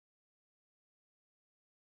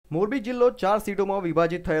મોરબી જિલ્લો 4 સીટોમાં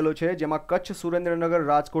વિભાજિત થયેલો છે, જેમાં કચ્છ, સુરેન્દ્રનગર,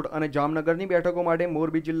 રાજકોટ અને જામનગરની બેઠકો માટે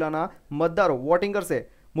મોરબી જિલ્લાના મતદારો વોટિંગ કરશે।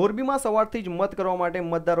 મોરબીમાં સવારથી જ મત કરવા માટે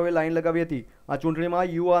મતદારોએ લાઈન લગાવી હતી। આ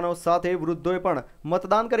ચૂંટણીમાં યુવાનો સાથે વૃદ્ધોએ પણ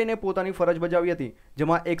મતદાન કરીને પોતાની ફરજ બજાવી હતી,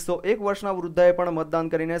 જેમાં 101 વર્ષના વૃદ્ધાએ પણ મતદાન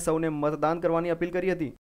કરીને સૌને મતદાન કરવાની અપીલ કરી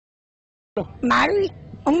હતી। મારી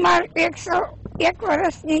ઉંમર 101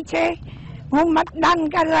 વર્ષની છે। હું મતદાન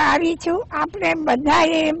કરવા આવી છું। આપણે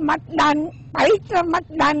બધાએ મતદાન પવિત્ર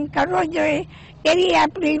મતદાન કરવો જોઈએ એવી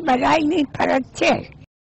આપણી બધાની ફરજ છે।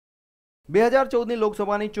 2014ની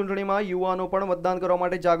લોકસભાની ચૂંટણીમાં યુવાનો પણ મતદાન કરવા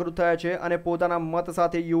માટે જાગૃત થયા છે અને પોતાના મત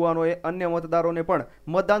સાથે યુવાનોએ અન્ય મતદારોને પણ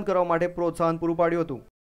મતદાન કરવા માટે પ્રોત્સાહન પૂરું પાડ્યું હતું।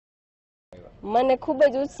 મને ખૂબ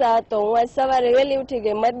જ ઉત્સાહ હતો। હું આજ સવારે વહેલી ઉઠી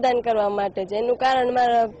ગઈ મતદાન કરવા માટે। જેનું કારણ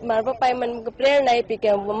મારા પપ્પાએ મને પ્રેરણા આપી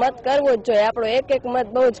કે મત કરવો જ જોઈએ। આપણો એક એક મત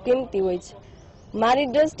બહુ જ કિંમતી હોય છે। મારી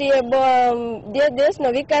દ્રષ્ટિએ જે દેશનો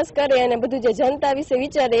વિકાસ કરે અને બધું જે જનતા વિશે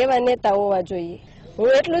વિચારે એવા નેતા હોવા જોઈએ। હું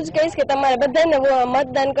એટલું જ કહીશ કે તમારે બધાને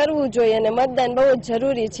મતદાન કરવું જોઈએ અને મતદાન બહુ જ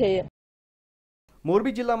જરૂરી છે।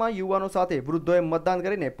 મોરબી જિલ્લામાં યુવાનો સાથે વૃદ્ધોએ મતદાન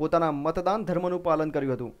કરીને પોતાના મતદાન ધર્મનું પાલન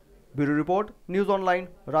કર્યું હતું। Bureau report, news online,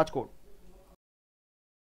 Rajkot.